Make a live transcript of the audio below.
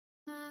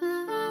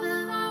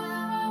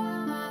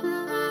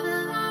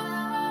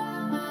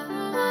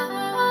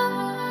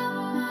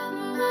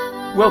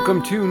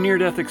Welcome to Near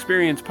Death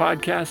Experience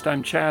Podcast.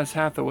 I'm Chaz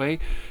Hathaway.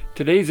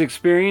 Today's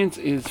experience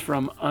is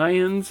from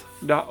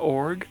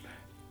IANDS.org,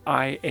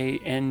 IANDS.org,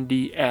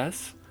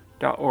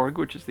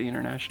 which is the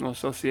International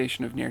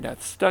Association of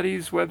Near-Death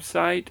Studies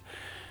website.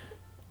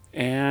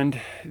 And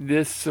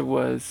this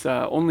was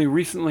only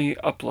recently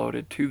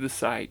uploaded to the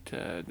site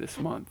this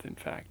month, in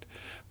fact.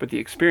 But the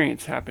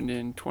experience happened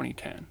in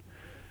 2010.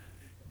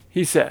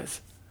 He says,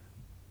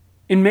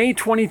 in May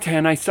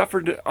 2010, I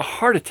suffered a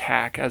heart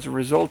attack as a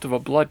result of a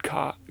blood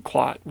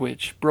clot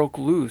which broke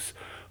loose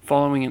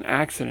following an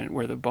accident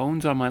where the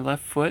bones on my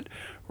left foot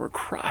were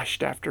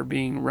crushed after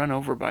being run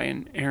over by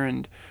an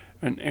errant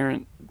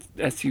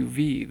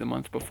SUV the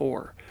month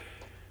before.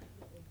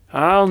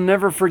 I'll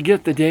never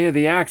forget the day of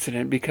the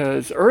accident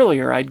because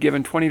earlier I'd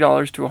given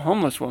 $20 to a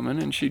homeless woman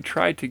and she'd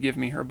tried to give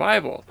me her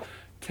Bible,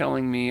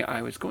 telling me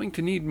I was going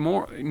to need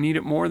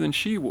it more than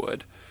she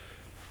would.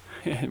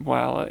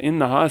 While in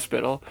the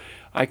hospital,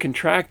 I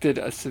contracted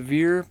a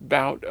severe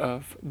bout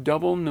of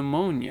double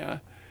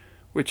pneumonia,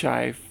 which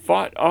I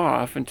fought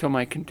off until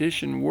my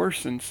condition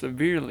worsened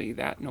severely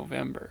that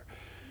November.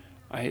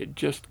 I had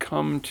just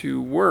come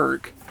to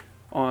work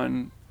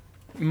on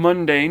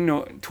Monday,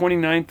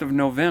 29th of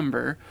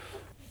November,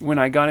 when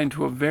I got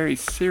into a very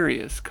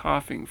serious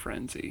coughing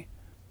frenzy.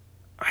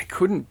 I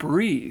couldn't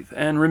breathe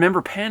and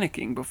remember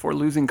panicking before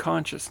losing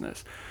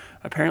consciousness,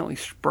 apparently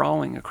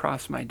sprawling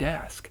across my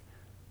desk.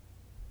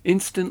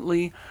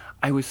 Instantly,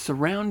 I was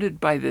surrounded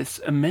by this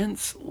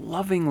immense,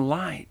 loving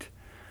light.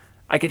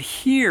 I could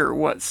hear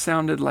what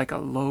sounded like a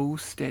low,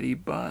 steady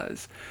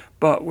buzz,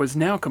 but was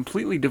now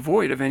completely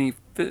devoid of any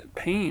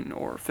pain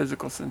or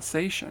physical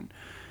sensation.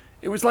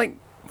 It was like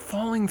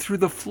falling through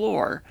the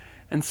floor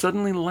and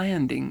suddenly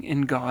landing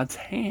in God's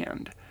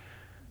hand.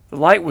 The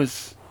light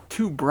was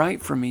too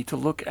bright for me to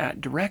look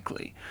at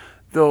directly,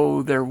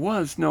 though there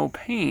was no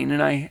pain,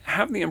 and I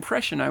have the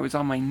impression I was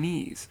on my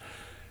knees.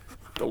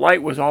 The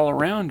light was all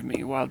around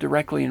me, while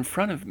directly in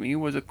front of me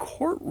was a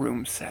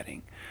courtroom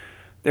setting.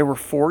 There were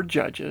 4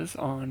 judges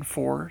on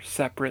 4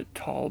 separate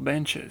tall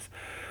benches.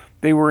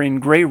 They were in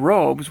gray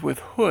robes with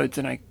hoods,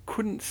 and I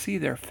couldn't see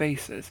their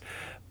faces,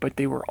 but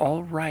they were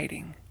all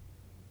writing.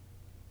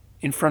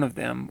 In front of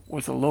them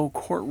was a low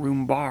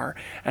courtroom bar,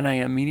 and I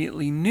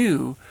immediately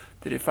knew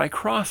that if I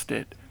crossed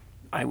it,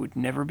 I would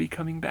never be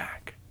coming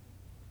back.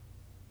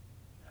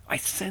 I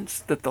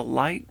sensed that the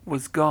light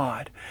was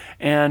God,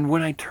 and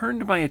when I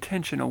turned my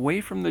attention away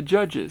from the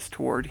judges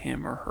toward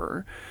him or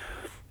her,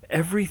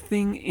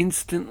 everything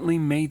instantly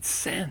made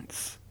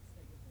sense.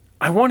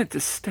 I wanted to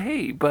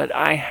stay, but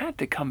I had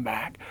to come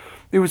back.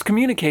 It was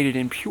communicated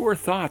in pure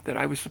thought that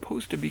I was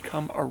supposed to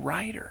become a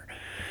writer,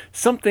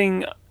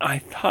 something I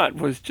thought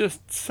was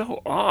just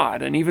so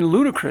odd and even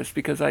ludicrous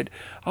because I'd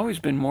always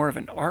been more of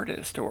an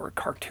artist or a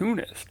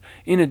cartoonist,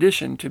 in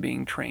addition to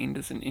being trained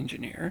as an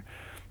engineer.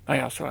 I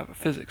also have a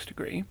physics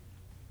degree.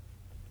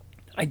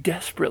 I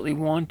desperately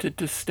wanted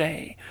to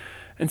stay.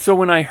 And so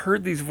when I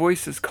heard these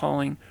voices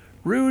calling,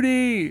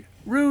 "Rudy!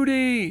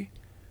 Rudy!"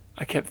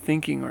 I kept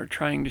thinking or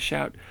trying to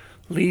shout,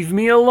 "Leave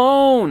me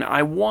alone!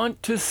 I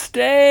want to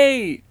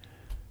stay!"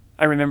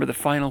 I remember the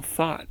final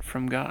thought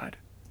from God,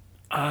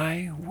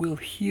 "I will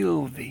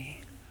heal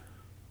thee."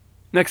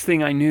 Next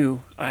thing I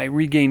knew, I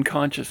regained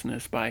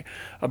consciousness by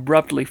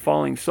abruptly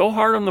falling so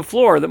hard on the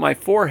floor that my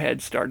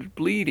forehead started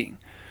bleeding.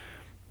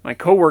 My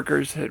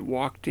coworkers had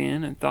walked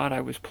in and thought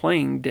I was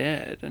playing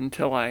dead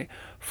until I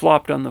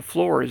flopped on the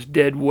floor as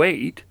dead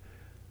weight.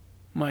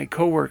 My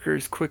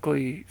coworkers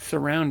quickly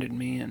surrounded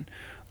me and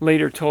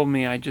later told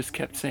me I just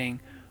kept saying,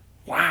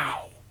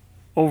 "Wow,"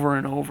 over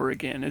and over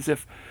again, as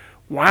if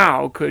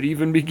wow could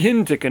even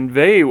begin to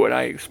convey what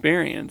I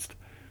experienced.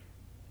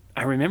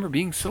 I remember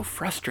being so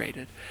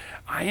frustrated,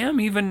 I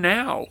am even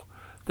now,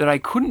 that I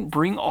couldn't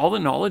bring all the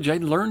knowledge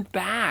I'd learned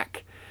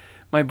back.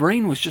 My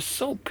brain was just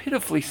so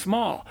pitifully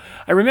small.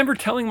 I remember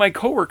telling my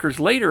coworkers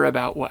later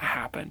about what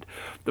happened.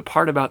 The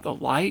part about the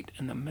light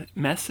and the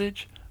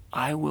message,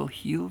 "I will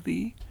heal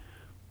thee."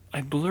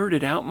 I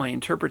blurted out my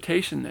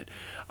interpretation that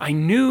I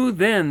knew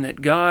then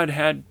that God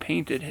had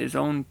painted his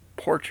own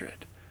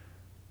portrait.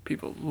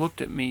 People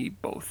looked at me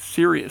both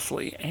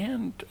seriously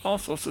and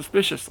also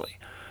suspiciously.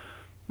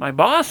 My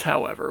boss,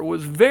 however,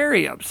 was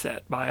very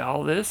upset by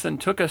all this and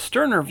took a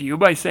sterner view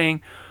by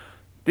saying,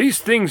 "These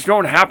things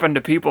don't happen to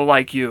people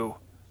like you."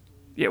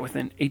 Yet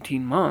within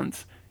 18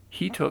 months,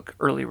 he took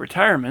early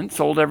retirement,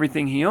 sold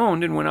everything he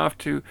owned, and went off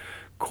to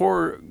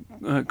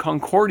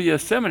Concordia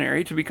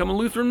Seminary to become a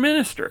Lutheran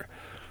minister.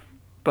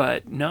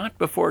 But not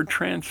before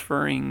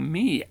transferring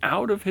me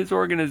out of his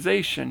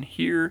organization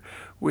here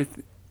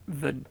with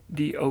the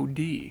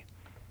DOD.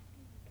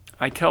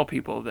 I tell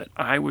people that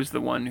I was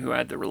the one who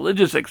had the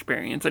religious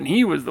experience, and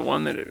he was the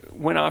one that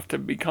went off to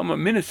become a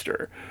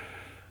minister.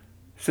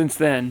 Since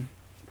then,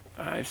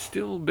 I've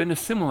still been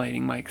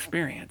assimilating my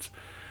experience.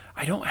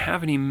 I don't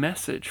have any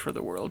message for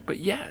the world, but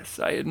yes,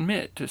 I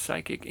admit to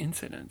psychic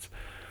incidents.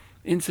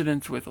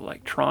 Incidents with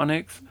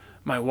electronics,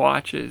 my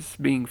watches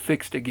being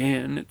fixed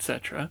again,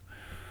 etc.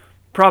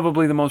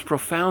 Probably the most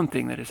profound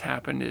thing that has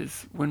happened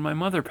is when my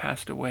mother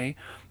passed away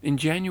in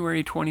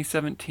January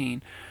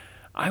 2017,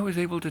 I was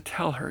able to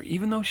tell her,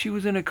 even though she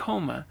was in a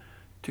coma,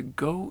 to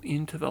go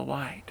into the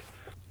light.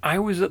 I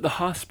was at the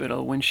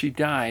hospital when she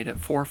died at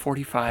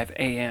 4:45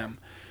 a.m.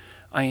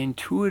 I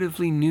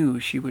intuitively knew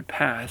she would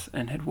pass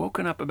and had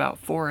woken up about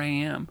 4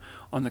 a.m.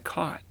 on the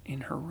cot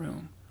in her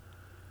room.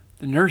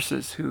 The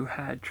nurses, who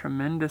had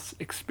tremendous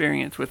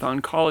experience with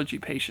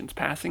oncology patients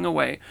passing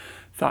away,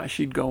 thought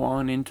she'd go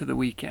on into the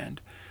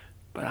weekend.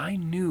 But I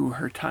knew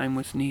her time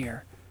was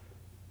near.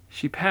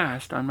 She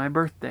passed on my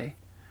birthday.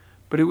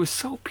 But it was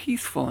so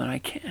peaceful, and I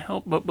can't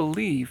help but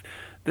believe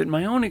that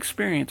my own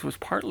experience was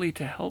partly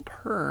to help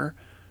her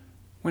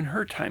when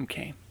her time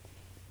came.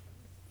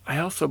 I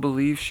also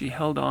believe she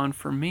held on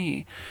for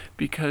me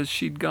because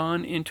she'd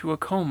gone into a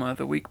coma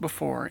the week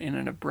before in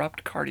an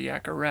abrupt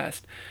cardiac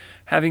arrest,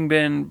 having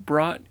been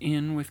brought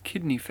in with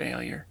kidney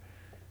failure.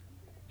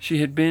 She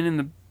had been in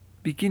the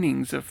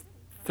beginnings of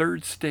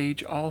third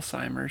stage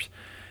Alzheimer's,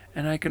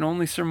 and I can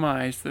only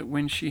surmise that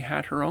when she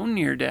had her own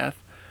near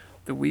death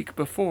the week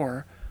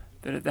before,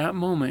 that at that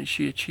moment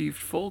she achieved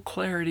full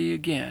clarity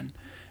again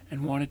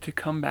and wanted to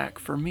come back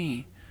for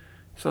me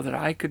so that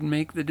I could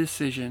make the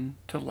decision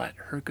to let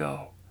her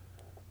go.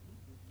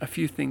 A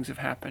few things have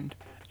happened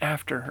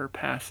after her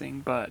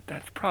passing, but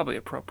that's probably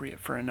appropriate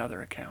for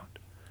another account.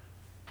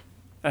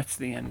 That's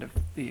the end of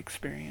the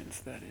experience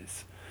that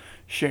is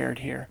shared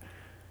here.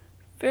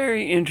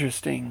 Very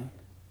interesting.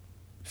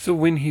 So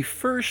when he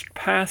first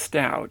passed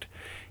out,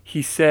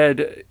 he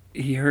said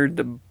he heard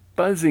the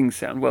buzzing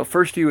sound. Well,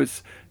 first he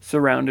was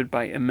surrounded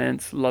by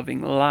immense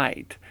loving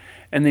light.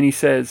 And then he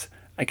says,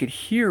 I could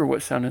hear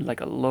what sounded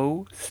like a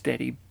low,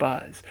 steady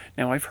buzz.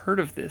 Now, I've heard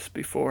of this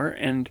before,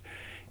 and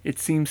it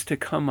seems to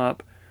come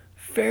up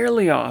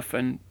fairly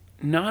often,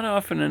 not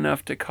often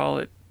enough to call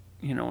it,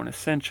 an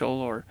essential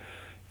or,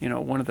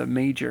 one of the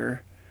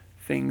major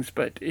things,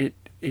 but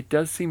it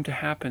does seem to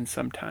happen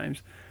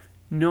sometimes.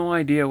 No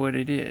idea what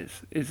it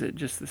is. Is it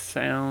just the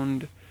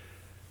sound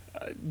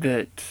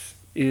that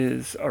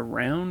is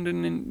around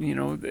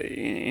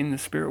in the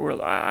spirit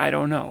world? I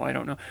don't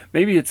know.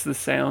 Maybe it's the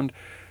sound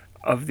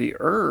of the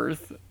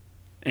earth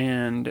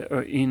and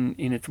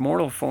in its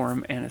mortal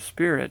form, and a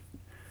spirit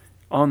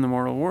on the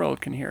mortal world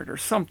can hear it or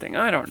something.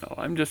 I don't know.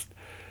 I'm just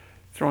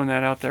throwing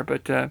that out there,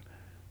 but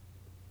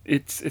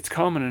it's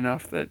common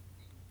enough that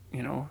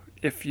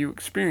if you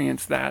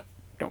experience that,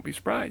 don't be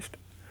surprised.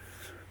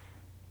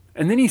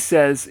 And then he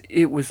says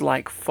it was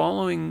like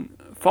falling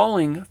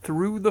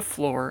through the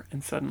floor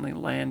and suddenly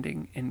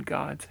landing in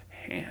God's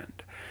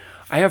hand.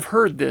 I have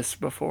heard this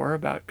before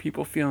about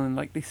people feeling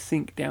like they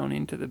sink down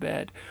into the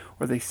bed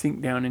or they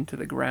sink down into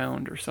the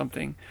ground or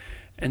something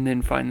and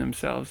then find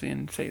themselves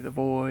in, say, the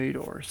void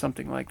or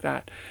something like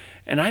that.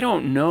 And I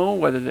don't know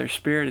whether their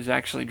spirit is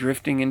actually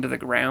drifting into the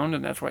ground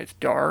and that's why it's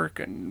dark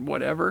and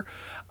whatever.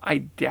 I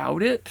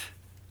doubt it.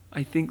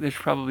 I think there's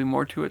probably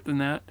more to it than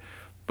that.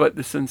 But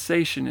the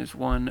sensation is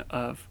one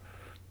of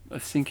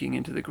sinking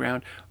into the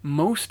ground.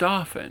 Most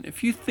often,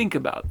 if you think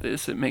about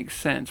this, it makes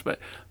sense, but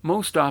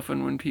most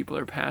often when people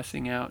are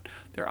passing out,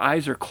 their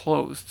eyes are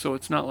closed, so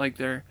it's not like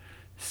they're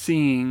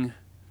seeing,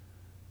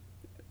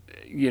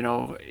 in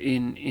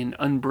an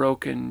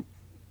unbroken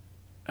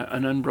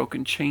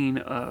chain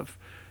of,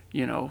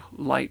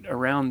 light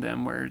around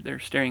them where they're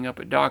staring up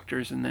at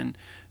doctors and then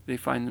they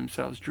find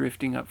themselves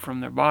drifting up from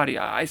their body.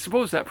 I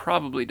suppose that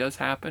probably does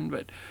happen,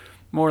 but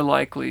more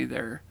likely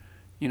they're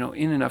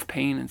in enough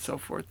pain and so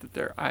forth that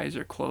their eyes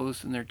are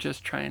closed and they're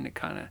just trying to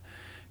kind of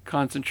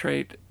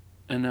concentrate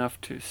enough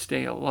to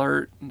stay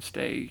alert and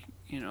stay,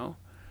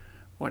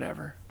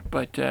 whatever.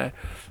 But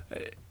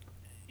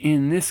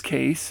in this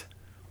case,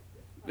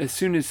 as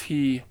soon as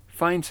he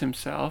finds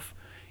himself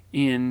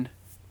in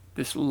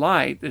this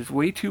light that's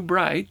way too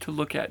bright to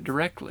look at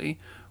directly,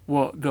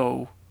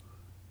 he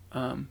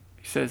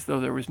says, though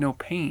there was no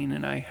pain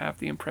and I have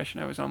the impression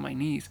I was on my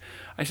knees,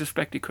 I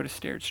suspect he could have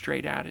stared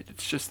straight at it.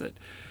 It's just that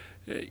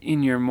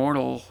in your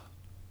mortal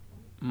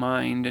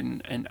mind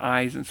and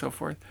eyes and so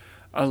forth,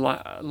 a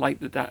light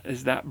that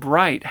is that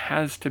bright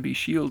has to be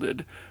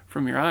shielded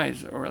from your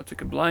eyes or else it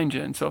could blind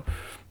you. And so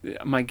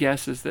my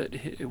guess is that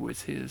it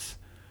was his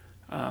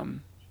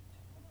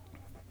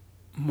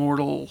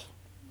mortal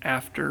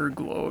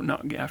afterglow,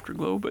 not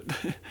afterglow, but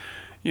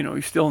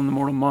he's still in the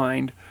mortal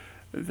mind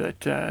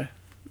that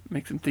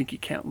makes him think he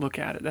can't look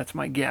at it. That's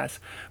my guess.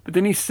 But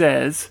then he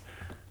says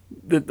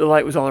that the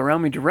light was all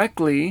around me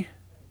directly,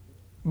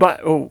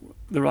 but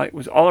the light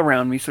was all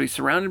around me, so he's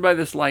surrounded by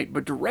this light,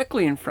 but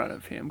directly in front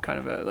of him, kind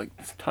of like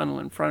this tunnel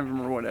in front of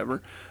him or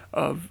whatever,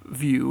 of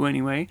view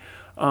anyway,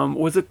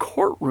 was a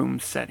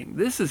courtroom setting.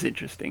 This is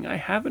interesting. I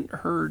haven't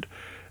heard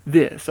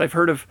this. I've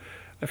heard of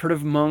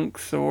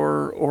monks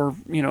or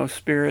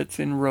spirits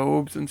in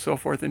robes and so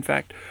forth. In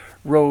fact,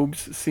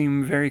 robes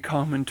seem very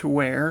common to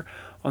wear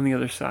on the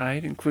other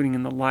side, including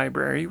in the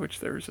library,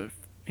 which there's a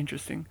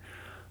interesting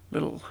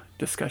little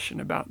discussion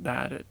about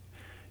that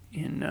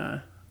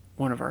in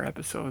one of our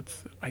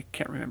episodes. I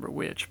can't remember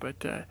which,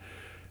 but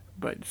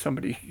but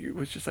somebody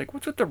was just like,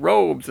 "What's with the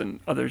robes?" And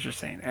others are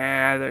saying,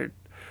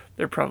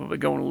 they're probably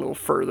going a little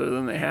further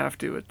than they have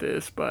to at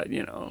this, but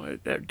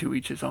to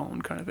each his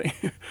own kind of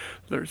thing.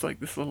 There's like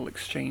this little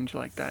exchange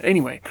like that.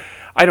 Anyway,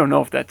 I don't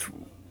know if that's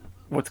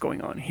what's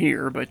going on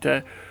here, but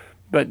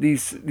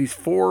these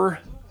four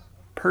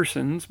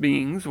persons,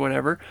 beings,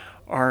 whatever,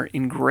 are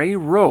in gray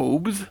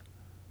robes,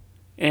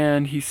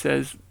 and he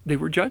says they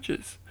were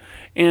judges.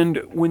 And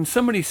when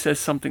somebody says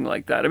something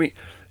like that, I mean,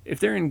 if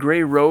they're in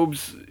gray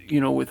robes,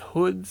 with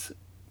hoods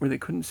where they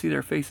couldn't see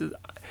their faces,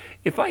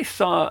 if I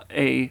saw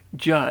a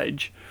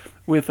judge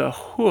with a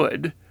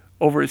hood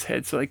over his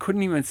head so I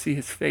couldn't even see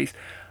his face,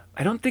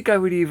 I don't think I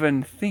would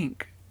even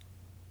think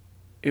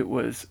it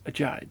was a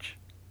judge.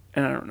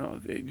 And I don't know,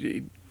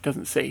 it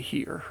doesn't say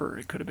he or her,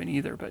 it could have been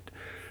either,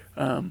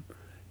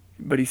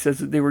 but he says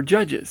that they were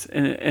judges.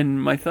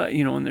 And my thought,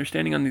 and they're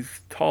standing on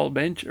these tall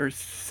bench, or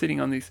sitting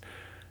on these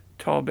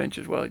tall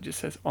benches. Well, it just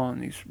says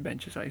on these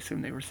benches. I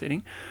assume they were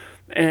sitting.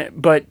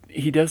 But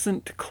he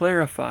doesn't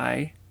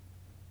clarify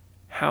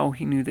how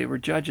he knew they were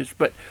judges.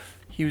 But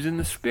he was in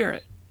the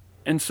Spirit.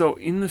 And so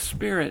in the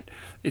Spirit,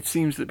 it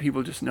seems that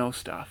people just know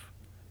stuff.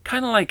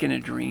 Kind of like in a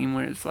dream,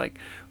 where it's like,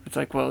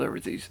 well, there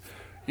was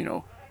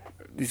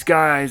these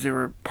guys, they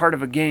were part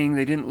of a gang.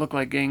 They didn't look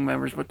like gang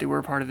members, but they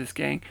were part of this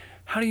gang.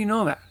 How do you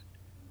know that?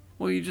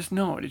 Well, you just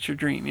know it. It's your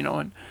dream,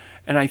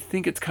 and I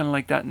think it's kind of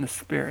like that in the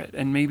Spirit.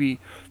 And maybe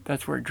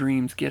that's where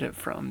dreams get it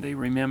from. They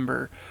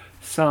remember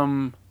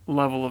some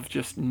level of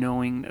just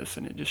knowingness,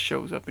 and it just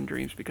shows up in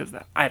dreams because of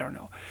that. I don't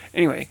know.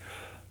 Anyway,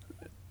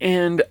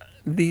 and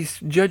these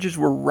judges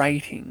were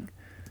writing.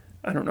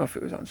 I don't know if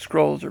it was on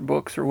scrolls or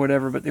books or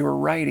whatever, but they were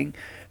writing.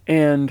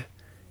 And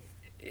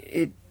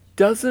it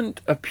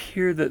doesn't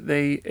appear that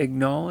they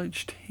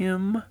acknowledged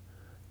him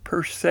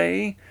per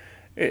se.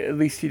 At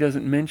least he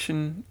doesn't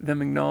mention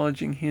them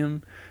acknowledging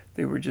him.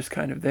 They were just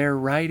kind of there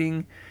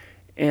writing.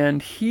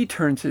 And he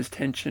turns his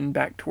attention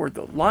back toward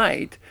the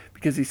light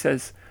because he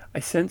says, I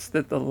sensed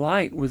that the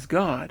light was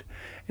God.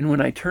 And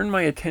when I turned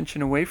my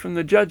attention away from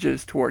the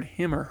judges toward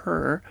him or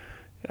her,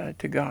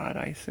 to God,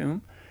 I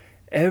assume,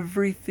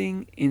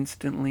 everything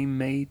instantly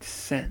made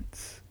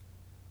sense.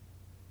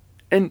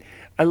 And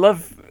I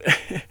love,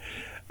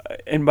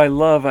 and by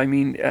love, I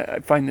mean, I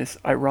find this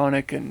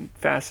ironic and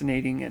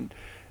fascinating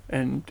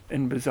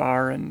and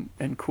bizarre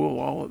and cool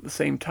all at the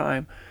same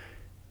time.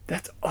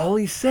 That's all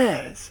he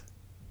says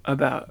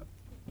about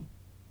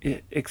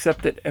it,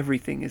 except that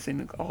everything is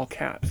in all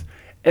caps.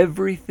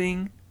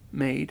 Everything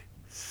made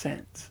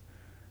sense.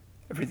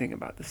 Everything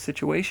about the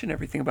situation,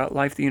 everything about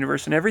life, the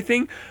universe, and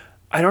everything.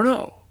 I don't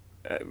know.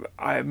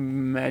 I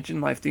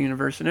imagine life, the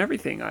universe, and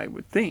everything, I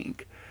would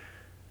think.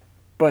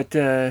 But,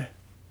 and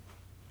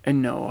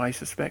no, I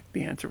suspect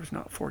the answer was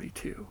not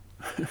 42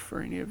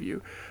 for any of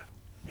you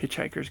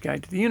Hitchhiker's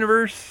Guide to the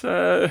Universe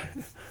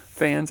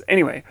fans.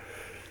 Anyway,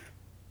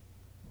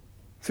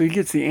 so he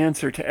gets the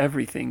answer to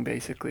everything,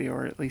 basically,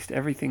 or at least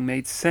everything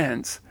made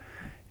sense.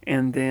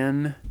 And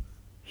then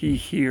he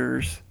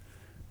hears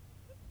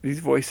these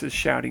voices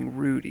shouting,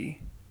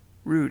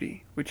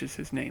 Rudy, which is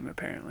his name,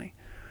 apparently.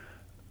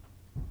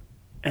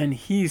 And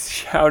he's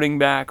shouting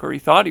back, or he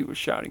thought he was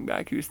shouting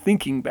back. He was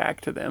thinking back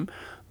to them,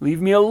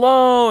 leave me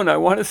alone, I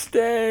want to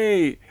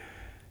stay.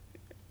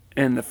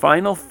 And the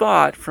final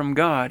thought from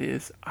God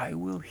is, I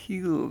will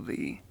heal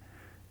thee.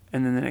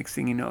 And then the next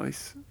thing you know,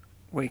 he's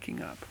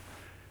waking up.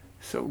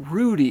 So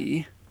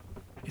Rudy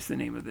is the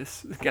name of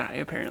this guy,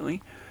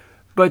 apparently.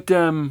 But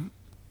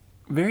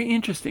very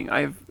interesting.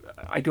 I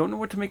don't know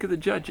what to make of the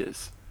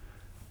judges,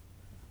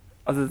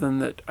 other than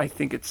that I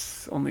think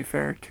it's only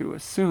fair to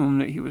assume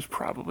that he was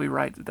probably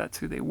right, that that's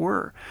who they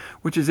were.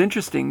 Which is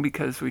interesting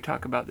because we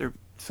talk about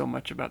so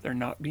much about there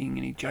not being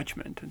any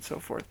judgment and so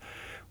forth.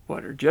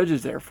 What are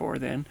judges there for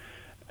then?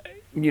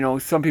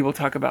 Some people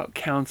talk about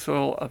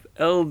council of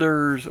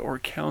elders or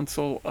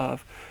council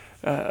of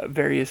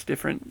various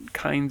different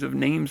kinds of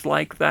names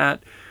like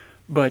that,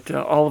 but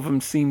all of them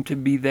seem to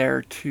be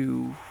there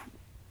to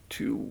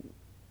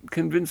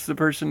convince the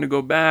person to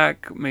go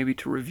back, maybe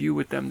to review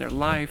with them their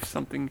life,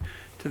 something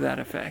to that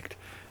effect.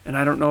 And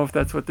I don't know if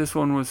that's what this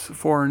one was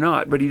for or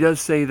not, but he does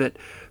say that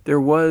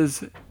there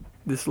was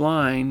this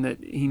line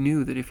that he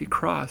knew that if he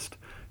crossed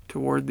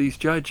toward these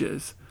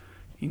judges,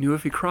 he knew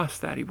if he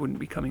crossed that, he wouldn't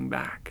be coming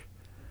back.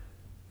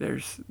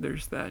 There's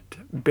that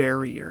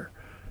barrier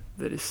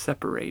that is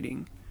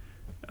separating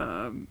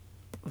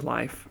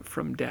life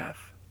from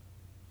death,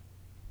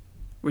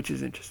 which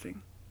is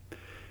interesting.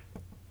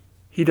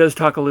 He does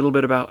talk a little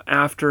bit about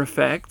after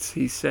effects.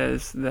 He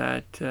says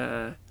that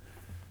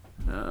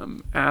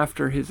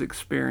after his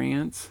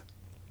experience,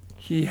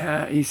 he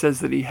says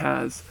that he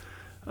has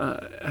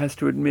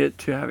to admit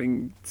to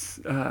having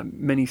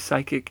many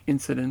psychic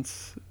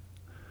incidents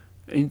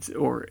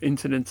or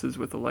incidences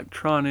with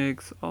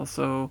electronics.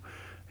 Also,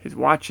 his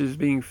watch is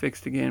being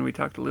fixed again. We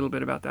talked a little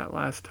bit about that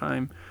last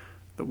time.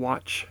 The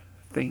watch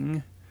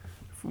thing.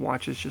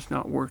 Watch is just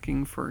not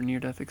working for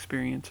near-death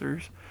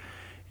experiencers.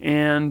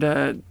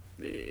 And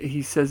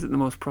he says that the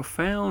most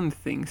profound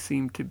thing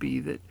seemed to be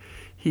that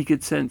he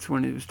could sense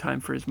when it was time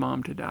for his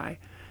mom to die.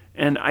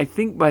 And I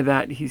think by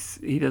that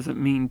he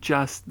doesn't mean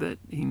just that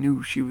he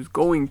knew she was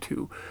going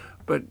to,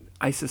 but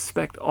I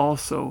suspect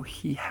also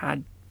he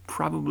had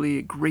probably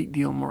a great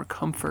deal more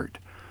comfort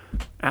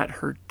at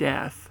her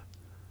death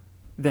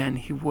than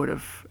he would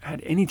have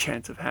had any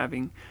chance of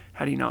having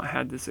had he not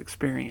had this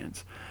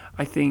experience.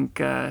 I think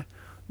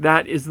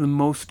that is the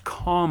most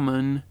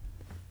common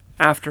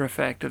after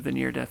effect of the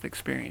near-death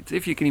experience,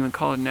 if you can even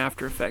call it an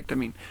after effect. I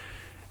mean,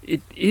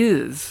 it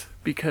is,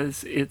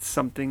 because it's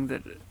something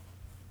that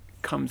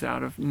comes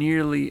out of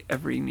nearly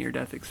every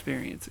near-death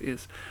experience,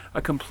 is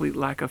a complete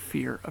lack of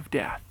fear of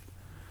death.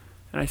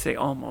 And I say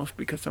almost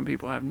because some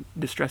people have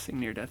distressing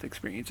near-death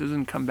experiences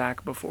and come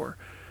back before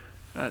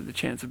the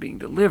chance of being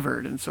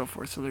delivered and so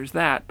forth. So there's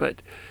that.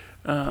 But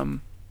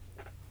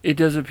it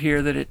does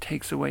appear that it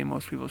takes away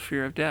most people's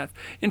fear of death.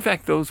 In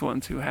fact, those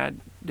ones who had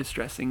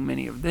distressing,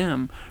 many of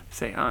them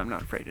say, I'm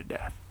not afraid of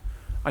death.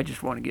 I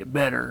just want to get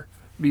better,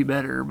 be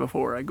better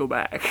before I go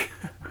back.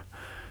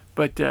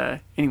 But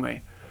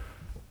anyway,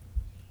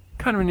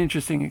 kind of an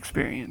interesting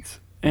experience.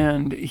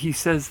 And he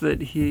says that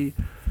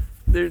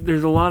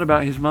there's a lot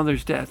about his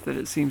mother's death that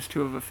it seems to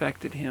have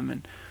affected him.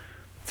 And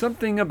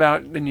something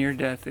about the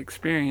near-death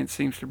experience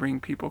seems to bring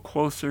people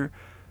closer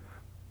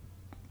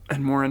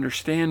and more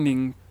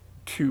understanding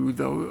to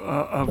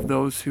of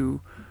those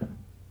who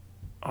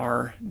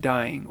are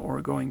dying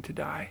or going to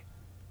die,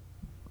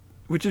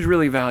 which is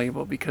really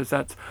valuable, because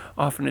that's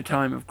often a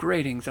time of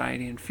great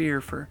anxiety and fear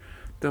for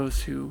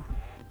those who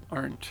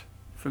aren't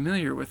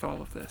familiar with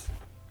all of this.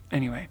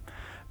 Anyway,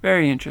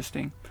 very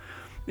interesting.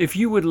 If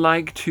you would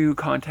like to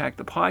contact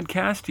the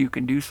podcast, you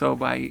can do so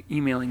by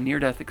emailing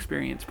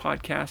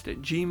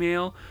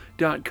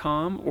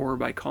neardeathexperiencepodcast@gmail.com or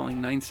by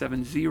calling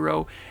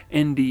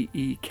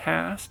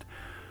 970-NDE-CAST.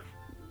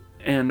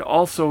 And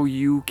also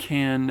you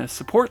can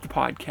support the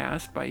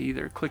podcast by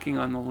either clicking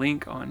on the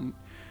link on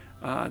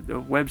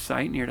the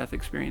website,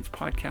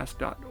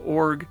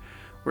 neardeathexperiencepodcast.org,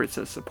 where it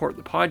says support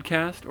the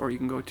podcast, or you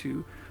can go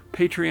to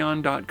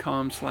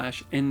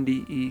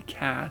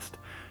patreon.com/NDEcast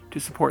to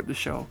support the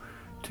show,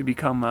 to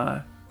become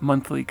a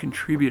monthly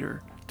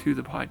contributor to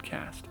the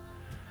podcast.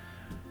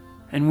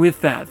 And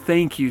with that,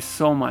 thank you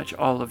so much,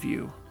 all of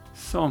you.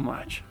 So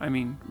much. I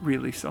mean,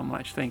 really so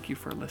much. Thank you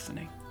for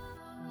listening.